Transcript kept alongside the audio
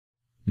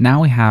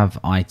Now we have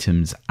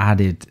items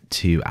added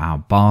to our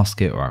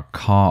basket or our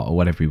cart or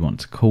whatever we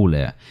want to call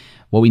it.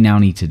 What we now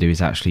need to do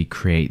is actually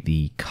create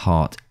the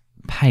cart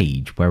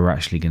page where we're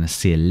actually going to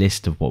see a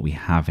list of what we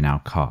have in our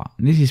cart.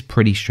 And this is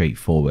pretty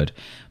straightforward,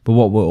 but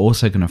what we're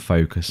also going to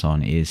focus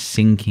on is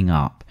syncing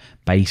up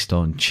based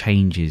on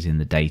changes in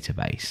the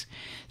database.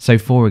 So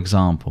for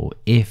example,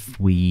 if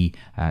we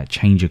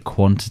change a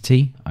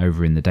quantity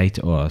over in the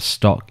data or a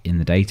stock in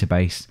the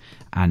database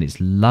and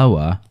it's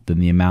lower than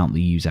the amount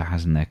the user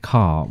has in their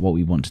cart, what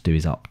we want to do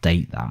is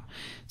update that.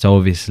 So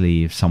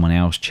obviously if someone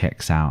else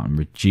checks out and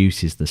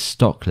reduces the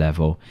stock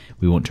level,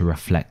 we want to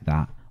reflect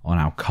that on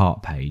our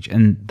cart page,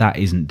 and that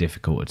isn't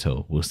difficult at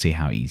all. We'll see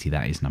how easy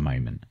that is in a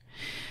moment.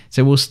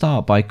 So we'll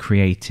start by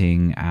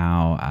creating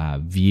our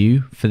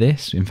view for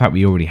this. In fact,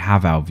 we already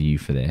have our view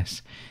for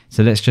this.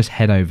 So let's just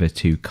head over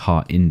to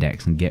cart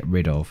index and get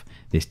rid of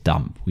this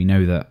dump. We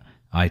know that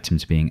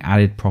items are being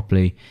added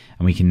properly,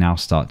 and we can now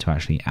start to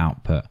actually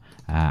output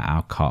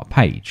our cart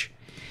page.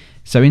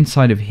 So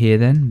inside of here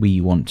then,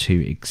 we want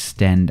to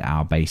extend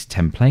our base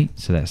template.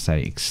 So let's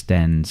say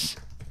extends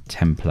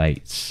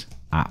templates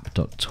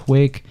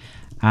app.twig,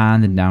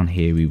 and then down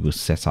here we will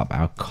set up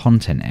our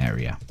content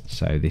area.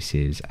 So this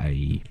is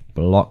a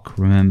block,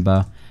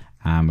 remember,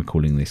 and we're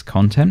calling this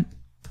content,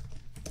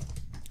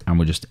 and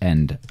we'll just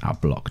end our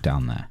block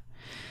down there.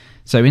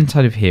 So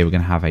inside of here we're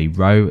going to have a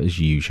row as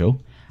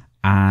usual,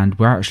 and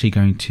we're actually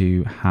going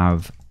to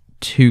have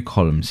 2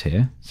 columns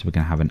here. So we're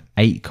going to have an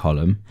 8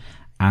 column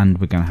and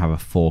we're going to have a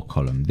 4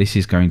 column. This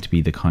is going to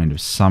be the kind of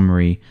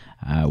summary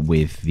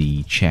with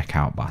the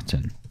checkout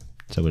button.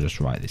 So we'll just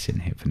write this in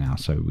here for now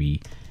so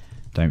we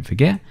don't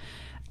forget.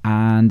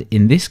 And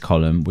in this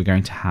column, we're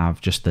going to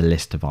have just the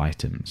list of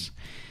items.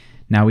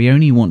 Now we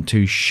only want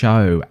to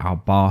show our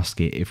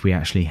basket if we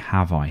actually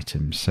have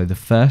items. So the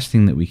first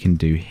thing that we can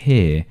do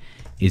here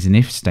is an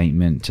if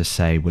statement to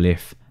say, well,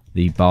 if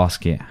the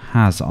basket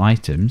has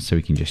items, so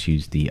we can just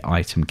use the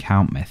item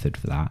count method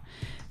for that,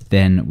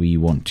 then we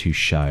want to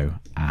show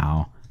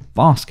our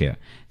basket.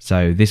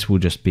 So this will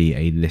just be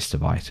a list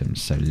of items,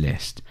 so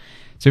list.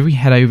 So if we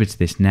head over to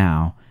this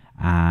now,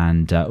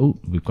 and oh,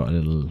 we've got a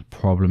little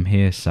problem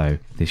here. So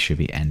this should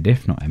be end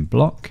if, not end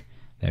block.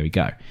 There we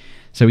go.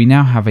 So we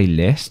now have a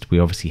list. We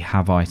obviously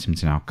have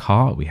items in our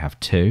cart. We have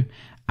 2,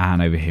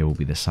 and over here will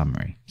be the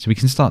summary. So we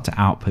can start to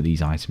output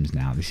these items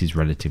now. This is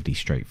relatively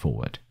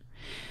straightforward.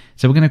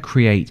 So we're going to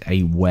create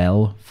a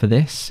well for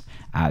this.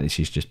 This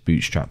is just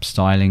bootstrap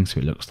styling, so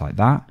it looks like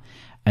that.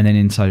 And then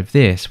inside of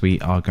this, we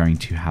are going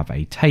to have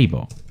a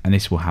table, and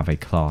this will have a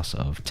class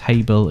of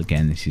table.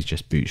 Again, this is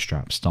just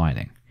bootstrap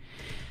styling.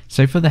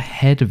 So for the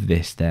head of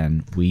this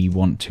then, we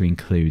want to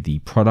include the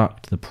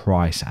product, the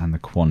price, and the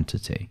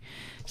quantity.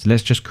 So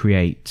let's just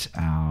create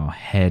our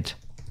head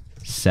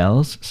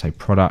cells. So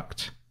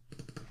product,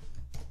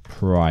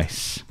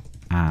 price,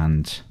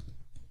 and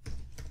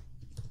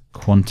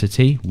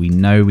quantity. We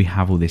know we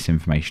have all this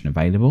information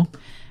available.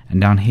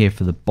 And down here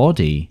for the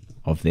body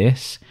of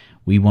this,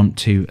 we want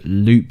to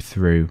loop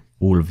through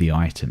all of the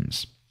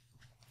items.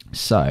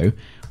 So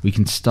we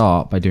can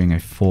start by doing a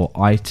for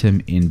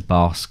item in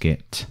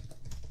basket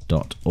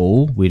dot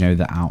all. We know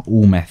that our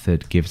all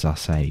method gives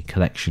us a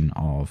collection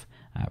of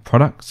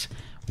products.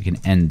 We can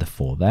end the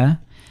for there.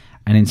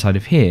 And inside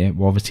of here,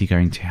 we're obviously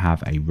going to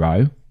have a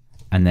row,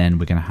 and then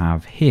we're going to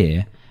have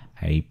here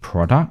a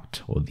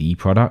product or the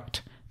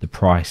product, the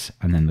price,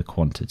 and then the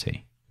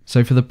quantity.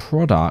 So for the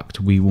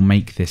product, we will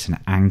make this an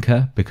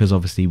anchor because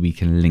obviously we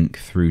can link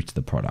through to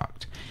the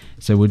product.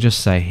 So we'll just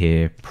say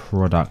here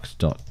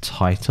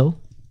product.title.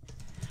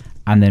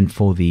 And then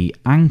for the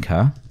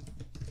anchor,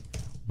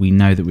 we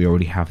know that we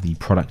already have the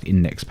product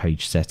index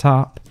page set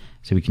up.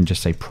 So we can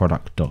just say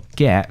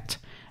product.get.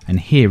 And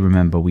here,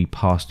 remember, we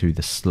pass through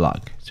the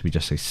slug. So we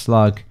just say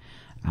slug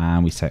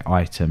and we say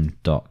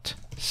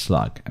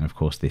item.slug. And of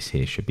course, this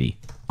here should be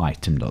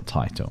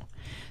item.title.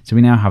 So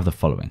we now have the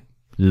following.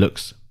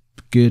 Looks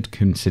good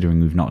considering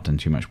we've not done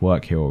too much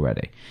work here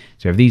already.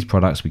 So we have these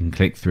products, we can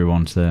click through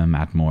onto them,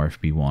 add more if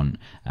we want,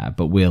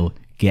 but we'll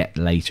get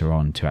later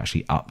on to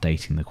actually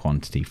updating the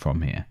quantity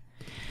from here.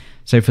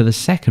 So for the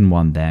second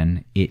one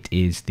then, it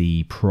is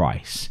the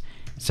price.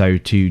 So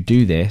to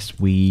do this,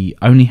 we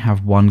only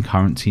have one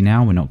currency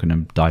now. We're not going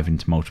to dive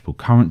into multiple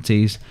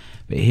currencies,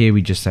 but here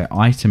we just say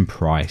item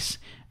price,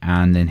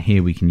 and then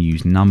here we can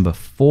use number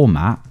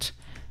format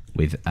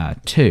with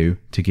 2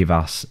 to give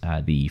us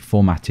the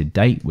formatted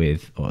date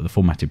with, or the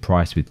formatted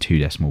price with 2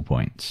 decimal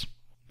points.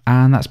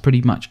 And that's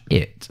pretty much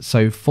it.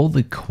 So for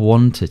the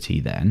quantity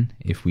then,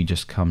 if we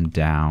just come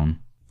down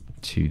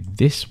to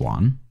this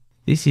one,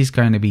 this is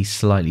going to be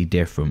slightly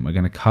different. We're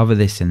going to cover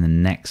this in the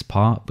next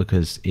part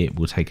because it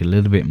will take a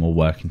little bit more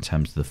work in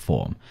terms of the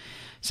form.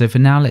 So for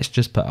now, let's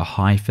just put a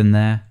hyphen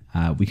there.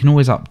 We can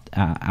always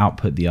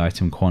output the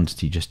item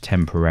quantity just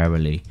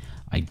temporarily,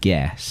 I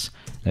guess.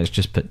 Let's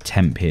just put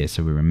temp here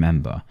so we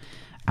remember.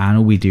 And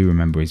all we do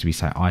remember is we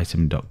say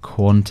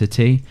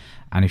item.quantity.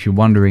 And if you're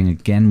wondering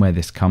again where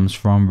this comes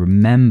from,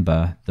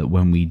 remember that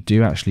when we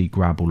do actually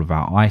grab all of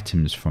our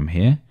items from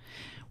here,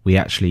 we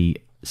actually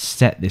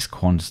set this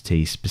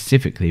quantity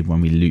specifically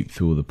when we loop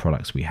through all the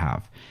products we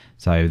have.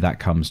 So that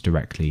comes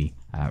directly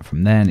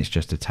from there, and it's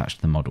just attached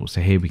to the model.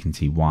 So here we can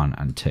see 1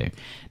 and 2.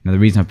 Now the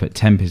reason I put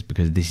temp is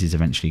because this is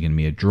eventually going to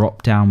be a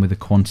drop down with a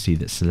quantity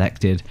that's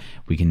selected.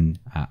 We can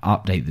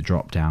update the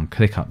drop down,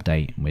 click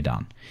update, and we're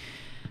done.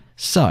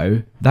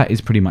 So that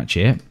is pretty much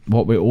it.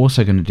 What we're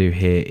also going to do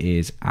here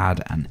is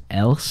add an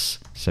else.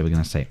 So we're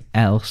going to say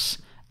else,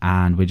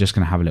 and we're just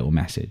going to have a little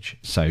message.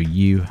 So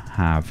you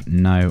have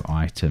no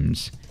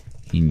items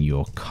in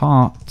your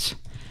cart.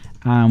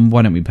 And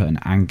why don't we put an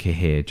anchor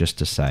here just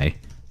to say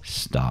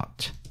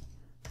start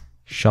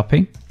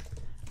shopping,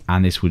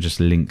 and this will just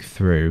link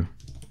through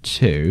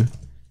to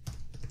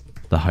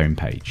the home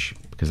page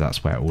because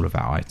that's where all of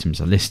our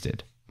items are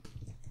listed.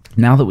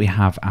 Now that we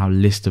have our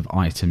list of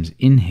items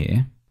in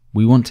here,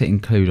 we want to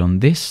include on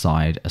this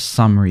side a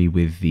summary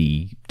with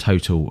the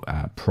total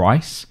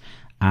price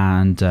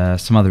and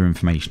some other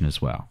information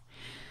as well.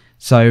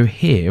 So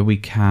here we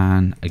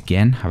can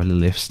again have a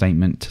little if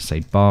statement to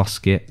say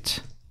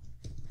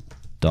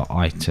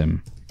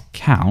basket.item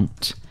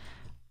count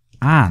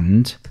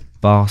and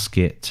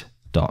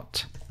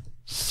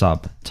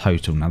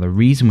basket.subtotal. Now the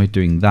reason we're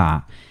doing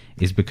that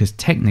is because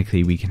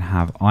technically we can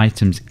have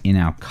items in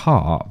our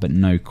cart but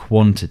no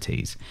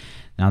quantities.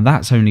 Now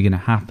that's only going to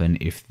happen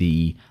if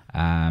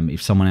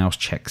if someone else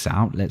checks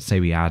out. Let's say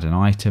we add an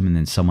item and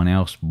then someone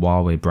else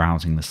while we're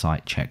browsing the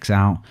site checks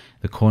out,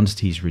 the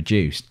quantity is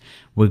reduced.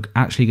 We're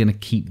actually going to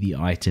keep the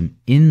item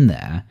in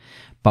there,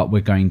 but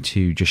we're going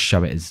to just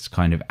show it as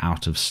kind of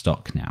out of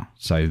stock now.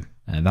 So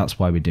that's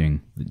why we're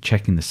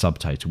checking the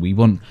subtotal. We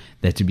want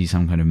there to be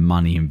some kind of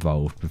money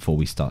involved before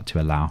we start to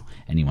allow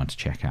anyone to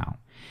check out.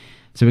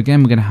 So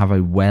again, we're going to have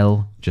a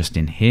well just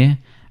in here,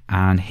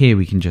 and here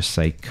we can just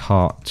say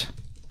cart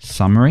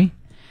summary.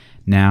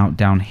 Now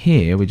down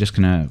here, we're just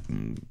going to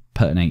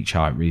put an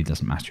HR, it really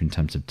doesn't matter in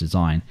terms of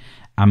design,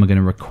 and we're going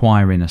to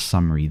require in a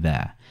summary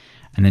there.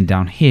 And then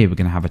down here, we're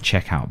going to have a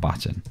checkout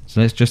button.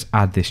 So let's just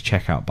add this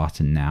checkout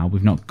button now.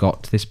 We've not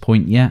got to this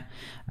point yet,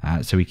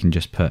 so we can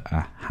just put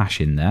a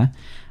hash in there,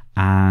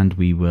 and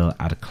we will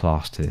add a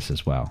class to this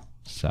as well.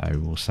 So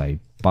we'll say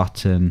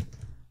button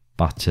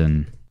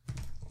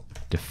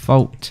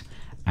default,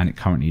 and it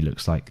currently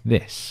looks like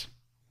this.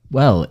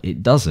 Well,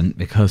 it doesn't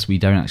because we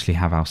don't actually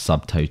have our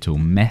subtotal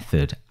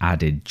method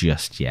added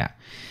just yet.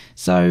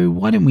 So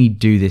why don't we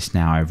do this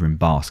now over in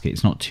Basket?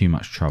 It's not too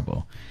much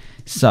trouble.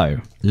 So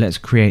let's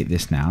create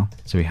this now.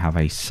 So we have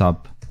a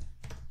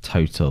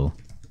subtotal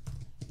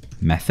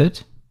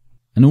method,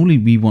 and all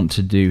we want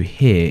to do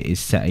here is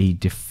set a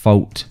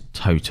default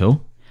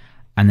total,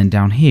 and then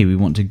down here we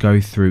want to go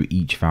through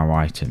each of our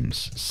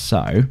items.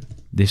 So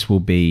this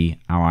will be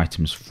our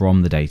items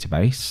from the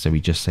database. So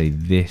we just say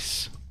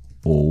this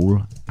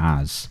all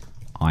as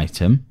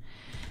item.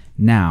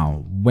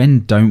 Now,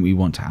 when don't we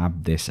want to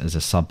add this as a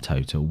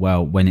subtotal?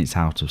 Well, when it's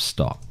out of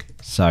stock.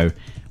 So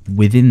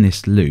within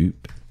this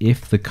loop,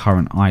 if the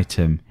current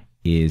item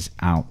is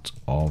out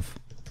of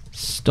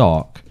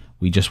stock,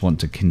 we just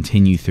want to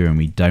continue through and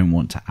we don't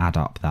want to add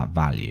up that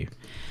value.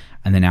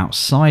 And then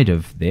outside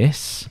of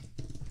this,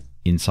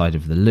 inside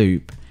of the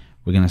loop,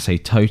 we're going to say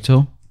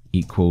total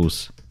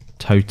equals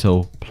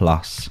total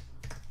plus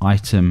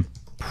item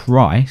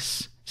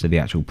price, so the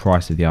actual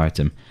price of the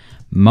item,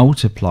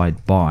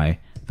 multiplied by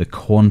the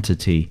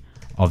quantity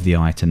of the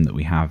item that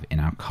we have in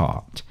our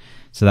cart.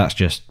 So that's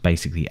just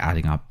basically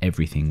adding up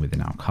everything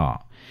within our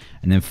cart.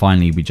 And then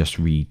finally, we just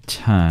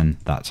return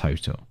that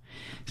total.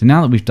 So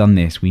now that we've done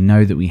this, we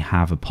know that we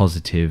have a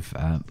positive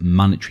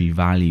monetary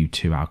value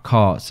to our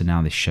cart. So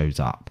now this shows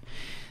up.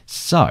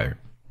 So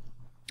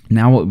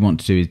now what we want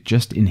to do is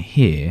just in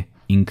here,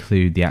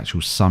 include the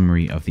actual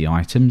summary of the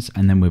items,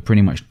 and then we're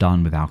pretty much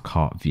done with our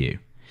cart view.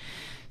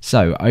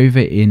 So over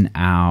in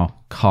our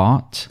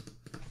cart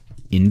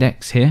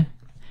index here,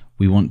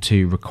 we want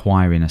to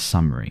require in a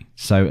summary.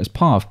 So as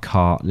part of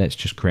cart, let's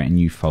just create a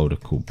new folder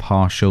called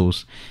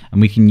partials,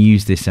 and we can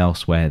use this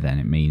elsewhere then.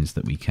 It means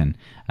that we can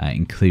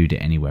include it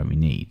anywhere we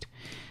need.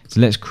 So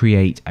let's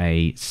create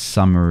a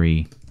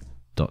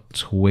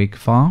summary.twig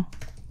file.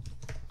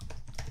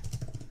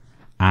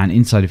 And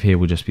inside of here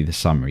will just be the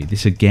summary.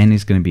 This again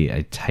is going to be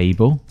a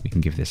table. We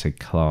can give this a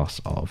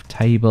class of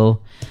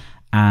table.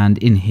 And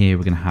in here,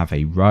 we're going to have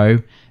a row.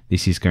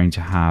 This is going to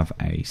have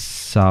a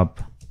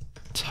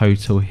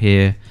subtotal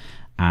here.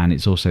 And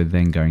it's also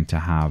then going to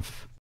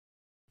have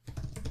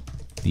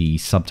the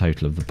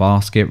subtotal of the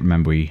basket.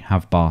 Remember, we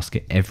have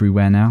basket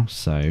everywhere now.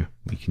 So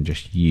we can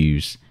just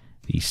use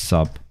the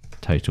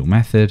subtotal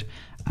method.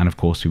 And of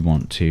course, we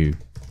want to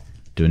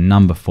do a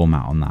number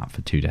format on that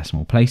for 2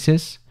 decimal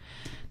places.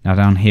 Now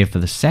down here for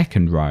the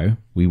second row,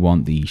 we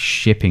want the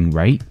shipping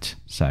rate.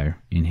 So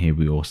in here,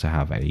 we also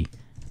have a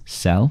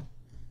cell.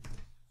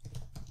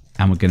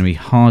 And we're going to be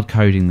hard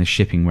coding the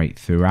shipping rate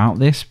throughout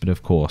this, but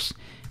of course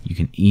you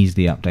can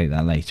easily update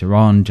that later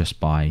on just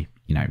by,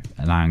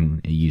 allowing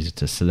a user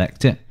to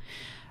select it.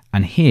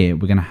 And here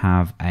we're going to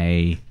have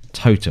a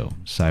total.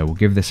 So we'll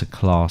give this a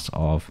class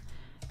of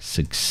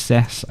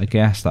success, I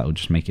guess. That will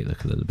just make it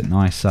look a little bit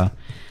nicer.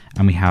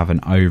 and we have an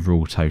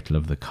overall total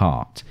of the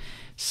cart.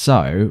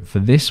 So for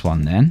this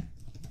one then,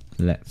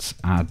 let's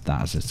add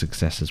that as a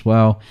success as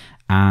well,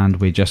 and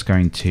we're just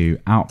going to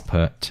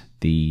output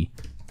the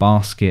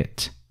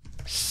basket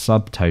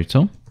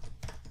subtotal.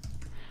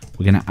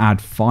 We're going to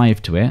add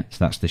 5 to it, so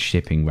that's the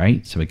shipping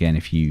rate. So again,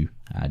 if you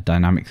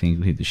dynamically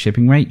include the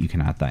shipping rate, you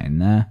can add that in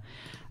there.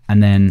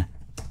 And then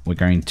we're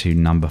going to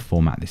number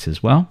format this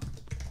as well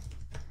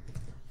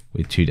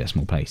with 2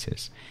 decimal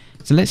places.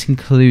 So let's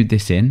include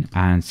this in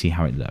and see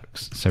how it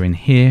looks. So in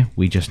here,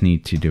 we just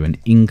need to do an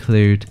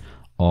include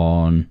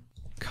on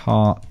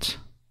cart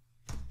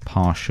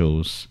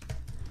partials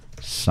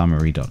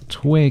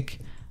summary.twig,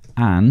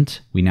 and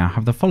we now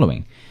have the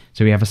following.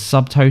 So we have a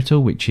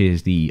subtotal, which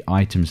is the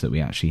items that we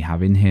actually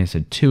have in here.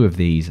 So 2 of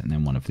these and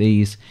then 1 of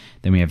these.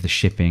 Then we have the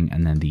shipping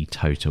and then the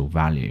total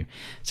value.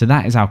 So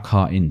that is our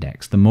cart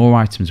index. The more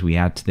items we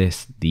add to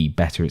this, the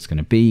better it's going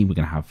to be. We're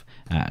going to have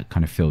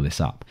kind of fill this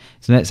up.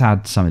 So let's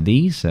add some of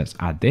these. So let's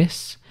add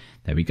this.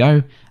 There we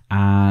go.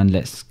 And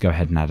let's go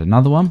ahead and add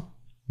another one.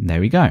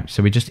 There we go.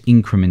 So we're just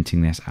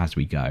incrementing this as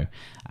we go.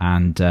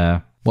 And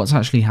what's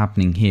actually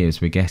happening here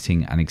is we're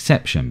getting an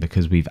exception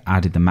because we've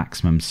added the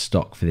maximum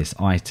stock for this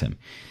item.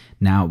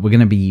 Now we're going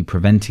to be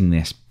preventing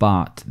this,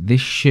 but this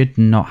should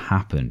not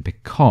happen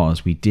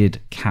because we did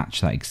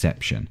catch that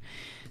exception.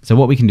 So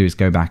what we can do is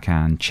go back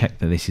and check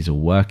that this is all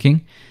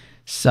working.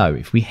 So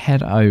if we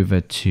head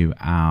over to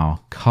our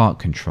cart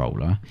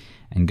controller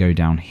and go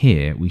down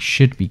here, we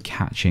should be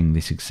catching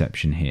this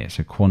exception here.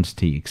 So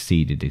quantity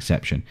exceeded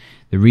exception.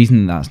 The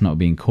reason that's not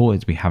being caught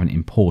is we haven't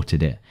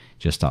imported it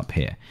just up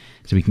here.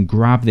 So we can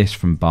grab this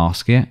from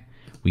basket.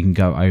 We can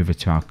go over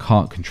to our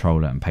cart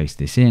controller and paste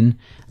this in.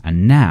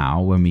 And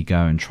now when we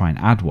go and try and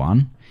add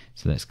one,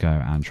 so let's go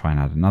and try and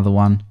add another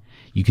one,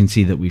 you can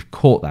see that we've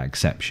caught that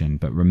exception,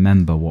 but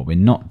remember what we're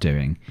not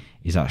doing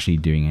is actually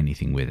doing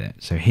anything with it.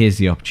 So here's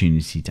the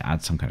opportunity to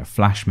add some kind of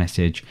flash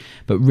message,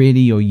 but really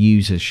your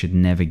users should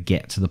never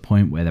get to the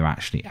point where they're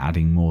actually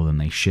adding more than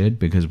they should,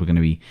 because we're going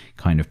to be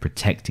kind of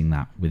protecting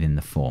that within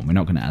the form. We're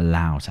not going to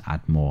allow to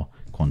add more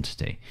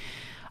quantity.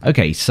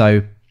 Okay,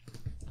 so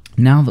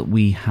now that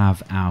we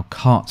have our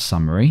cart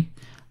summary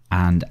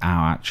and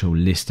our actual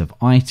list of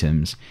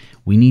items,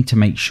 we need to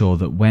make sure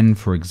that when,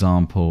 for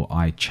example,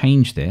 I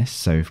change this,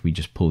 so if we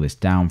just pull this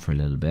down for a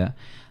little bit,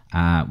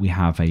 we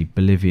have a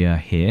Bolivia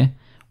here,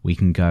 we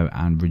can go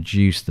and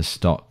reduce the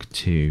stock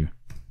to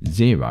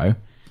 0.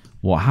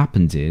 What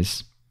happens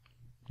is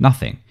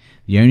nothing.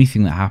 The only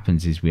thing that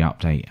happens is we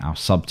update our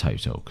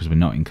subtotal because we're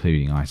not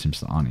including items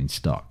that aren't in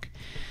stock.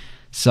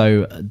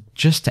 So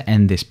just to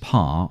end this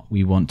part,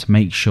 we want to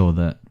make sure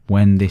that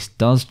when this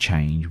does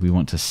change, we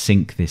want to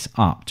sync this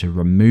up to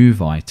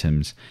remove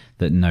items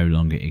that no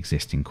longer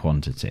exist in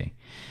quantity.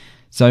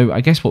 So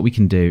I guess what we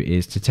can do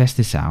is to test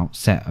this out,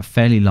 set a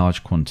fairly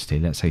large quantity,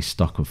 let's say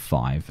stock of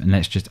 5, and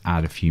let's just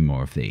add a few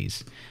more of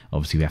these.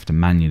 Obviously we have to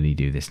manually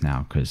do this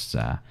now because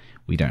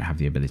we don't have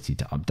the ability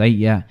to update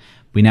yet.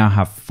 We now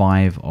have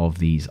 5 of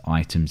these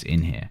items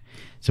in here.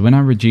 So when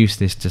I reduce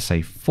this to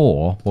say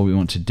 4, what we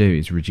want to do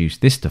is reduce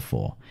this to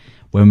 4.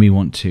 When we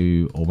want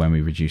to, or when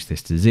we reduce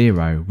this to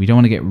 0, we don't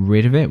want to get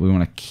rid of it. We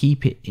want to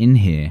keep it in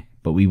here,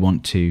 but we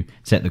want to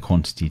set the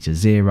quantity to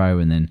 0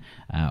 and then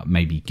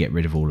maybe get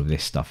rid of all of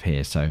this stuff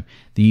here. So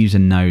the user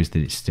knows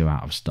that it's still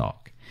out of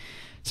stock.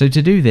 So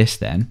to do this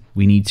then,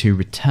 we need to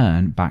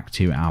return back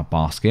to our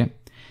basket.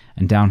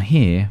 And down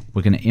here,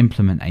 we're going to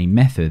implement a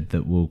method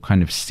that will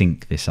kind of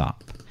sync this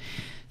up.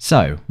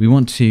 So we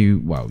want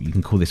to, well, you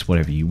can call this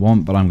whatever you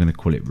want, but I'm going to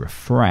call it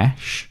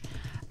refresh.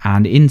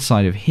 And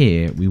inside of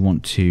here, we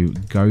want to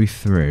go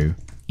through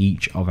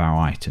each of our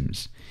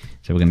items.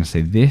 So we're going to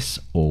say this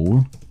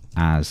all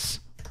as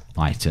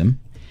item.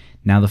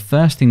 Now the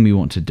first thing we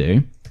want to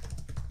do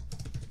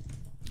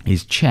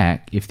is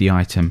check if the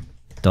item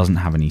doesn't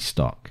have any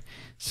stock.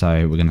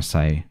 So we're going to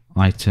say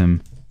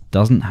item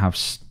doesn't have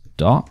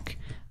stock,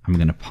 and we're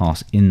going to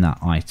pass in that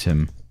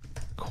item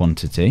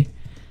quantity.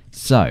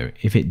 So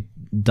if it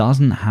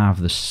doesn't have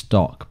the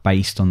stock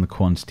based on the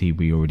quantity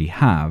we already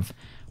have,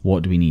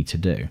 what do we need to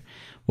do?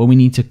 Well, we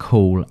need to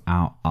call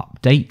our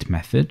update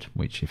method,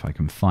 which if I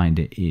can find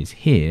it is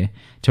here,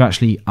 to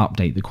actually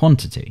update the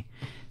quantity.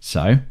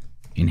 So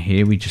in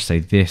here we just say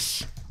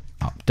this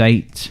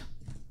update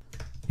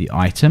the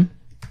item,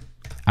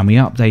 and we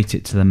update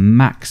it to the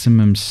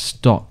maximum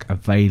stock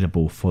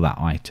available for that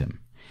item.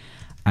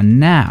 And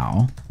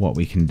now what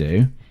we can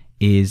do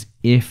is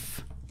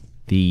if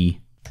the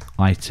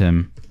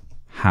item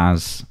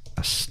has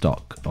a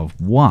stock of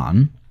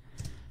 1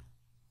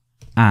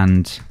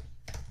 and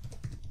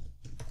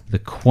the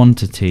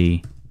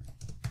quantity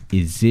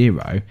is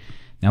 0.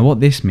 Now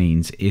what this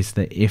means is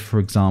that if, for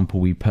example,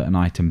 we put an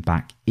item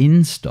back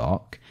in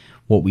stock,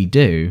 what we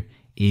do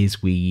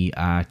is we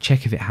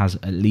check if it has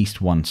at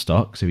least 1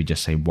 stock, so we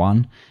just say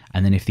 1,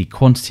 and then if the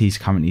quantity is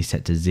currently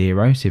set to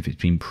 0, so if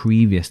it's been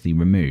previously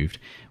removed,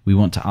 we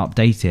want to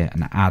update it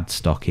and add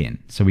stock in.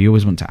 So we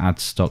always want to add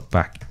stock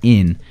back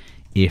in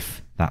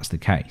if that's the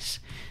case.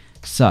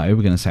 So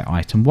we're going to say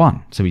item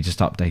 1, so we just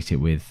update it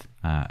with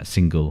a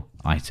single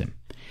item.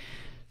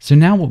 So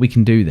now what we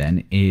can do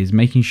then is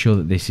making sure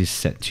that this is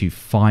set to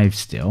 5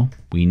 still.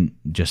 We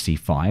just see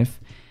 5.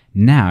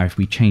 Now if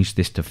we change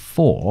this to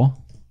 4,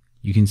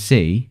 you can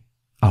see,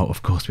 oh,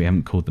 of course we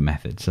haven't called the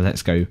method. So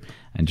let's go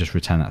and just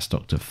return that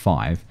stock to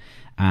 5.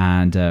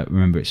 And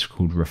remember, it's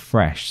called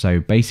refresh.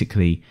 So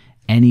basically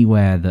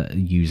anywhere that a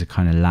user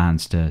kind of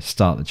lands to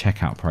start the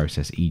checkout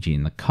process, e.g.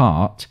 in the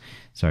cart,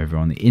 so over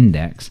on the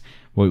index,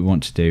 what we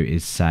want to do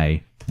is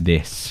say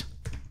this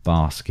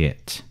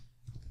basket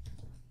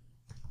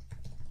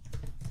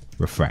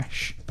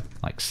refresh,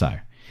 like so.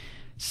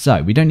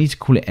 So we don't need to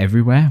call it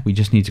everywhere, we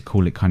just need to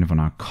call it kind of on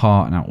our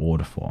cart and our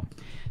order form.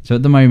 So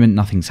at the moment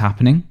nothing's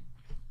happening,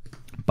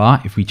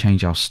 but if we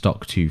change our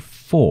stock to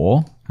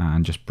 4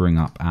 and just bring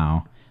up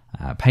our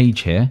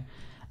page here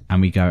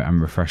and we go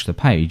and refresh the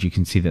page, you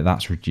can see that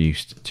that's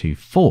reduced to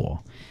 4.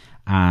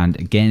 And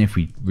again, if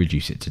we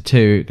reduce it to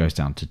 2, it goes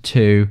down to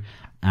 2,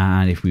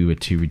 and if we were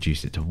to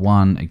reduce it to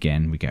 1,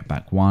 again we get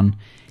back 1.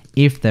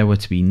 If there were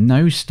to be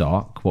no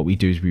stock, what we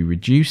do is we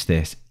reduce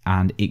this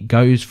and it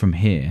goes from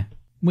here,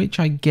 which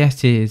I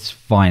guess is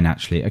fine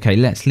actually. Okay,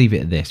 let's leave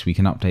it at this. We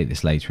can update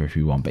this later if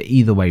we want, but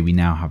either way we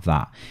now have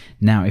that.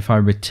 Now if I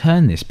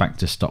return this back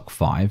to stock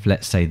 5,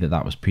 let's say that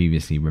that was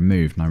previously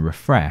removed, and I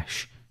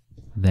refresh,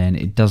 then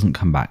it doesn't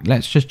come back.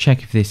 Let's just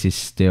check if this is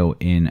still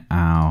in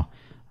our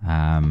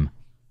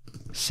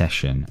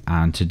session,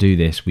 and to do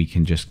this we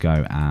can just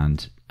go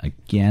and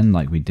again,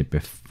 like we did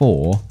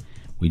before,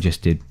 we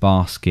just did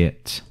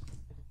basket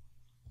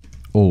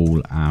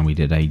all and we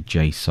did a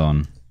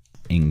JSON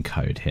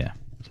encode here.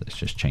 So let's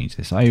just change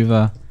this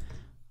over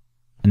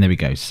and there we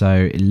go.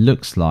 So it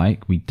looks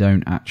like we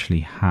don't actually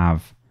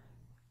have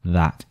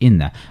that in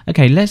there.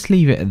 Okay, let's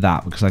leave it at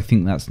that because I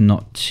think that's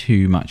not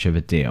too much of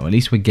a deal. At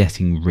least we're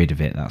getting rid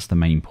of it. That's the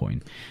main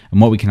point. And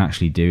what we can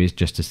actually do is,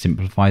 just to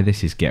simplify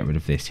this, is get rid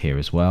of this here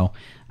as well.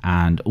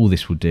 And all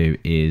this will do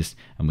is,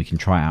 and we can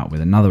try it out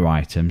with another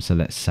item. So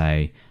let's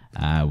say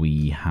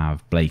we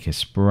have Blake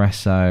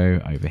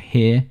Espresso over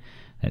here.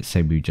 Let's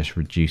say we just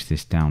reduce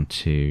this down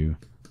to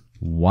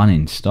 1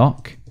 in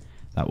stock.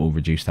 That will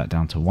reduce that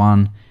down to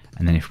 1.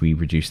 And then if we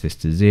reduce this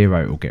to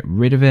 0, it will get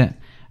rid of it.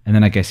 And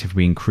then I guess if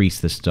we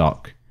increase the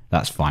stock,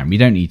 that's fine. We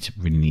don't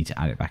really need to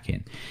add it back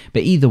in.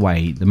 But either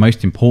way, the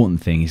most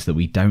important thing is that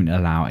we don't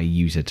allow a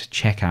user to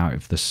check out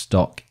if the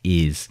stock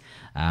is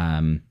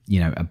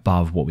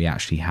above what we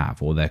actually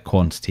have, or their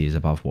quantity is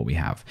above what we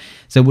have.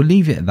 So we'll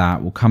leave it at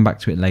that. We'll come back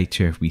to it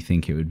later if we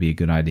think it would be a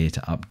good idea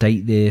to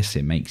update this.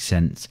 It makes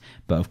sense.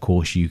 But of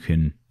course, you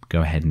can go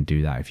ahead and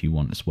do that if you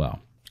want as well.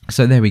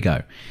 So there we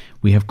go.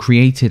 We have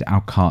created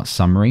our cart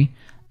summary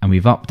and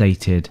we've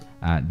updated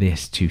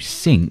this to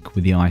sync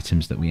with the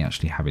items that we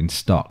actually have in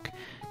stock,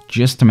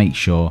 just to make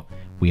sure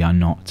we are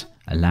not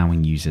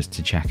allowing users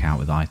to check out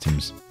with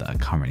items that are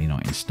currently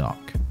not in stock.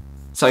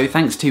 So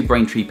thanks to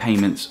Braintree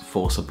Payments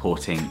for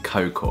supporting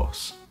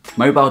Codecourse.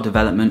 Mobile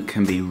development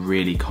can be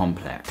really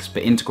complex,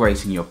 but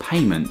integrating your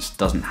payments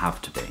doesn't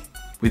have to be.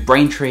 With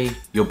Braintree,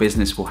 your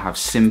business will have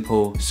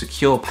simple,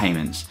 secure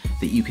payments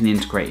that you can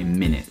integrate in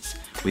minutes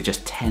with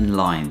just 10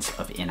 lines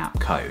of in-app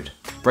code.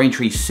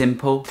 Braintree's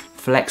simple,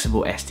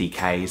 flexible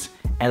SDKs,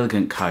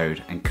 elegant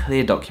code, and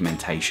clear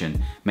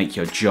documentation make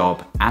your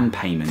job and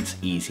payments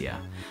easier.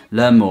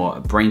 Learn more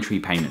at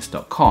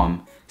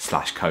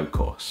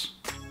braintreepayments.com/codecourse.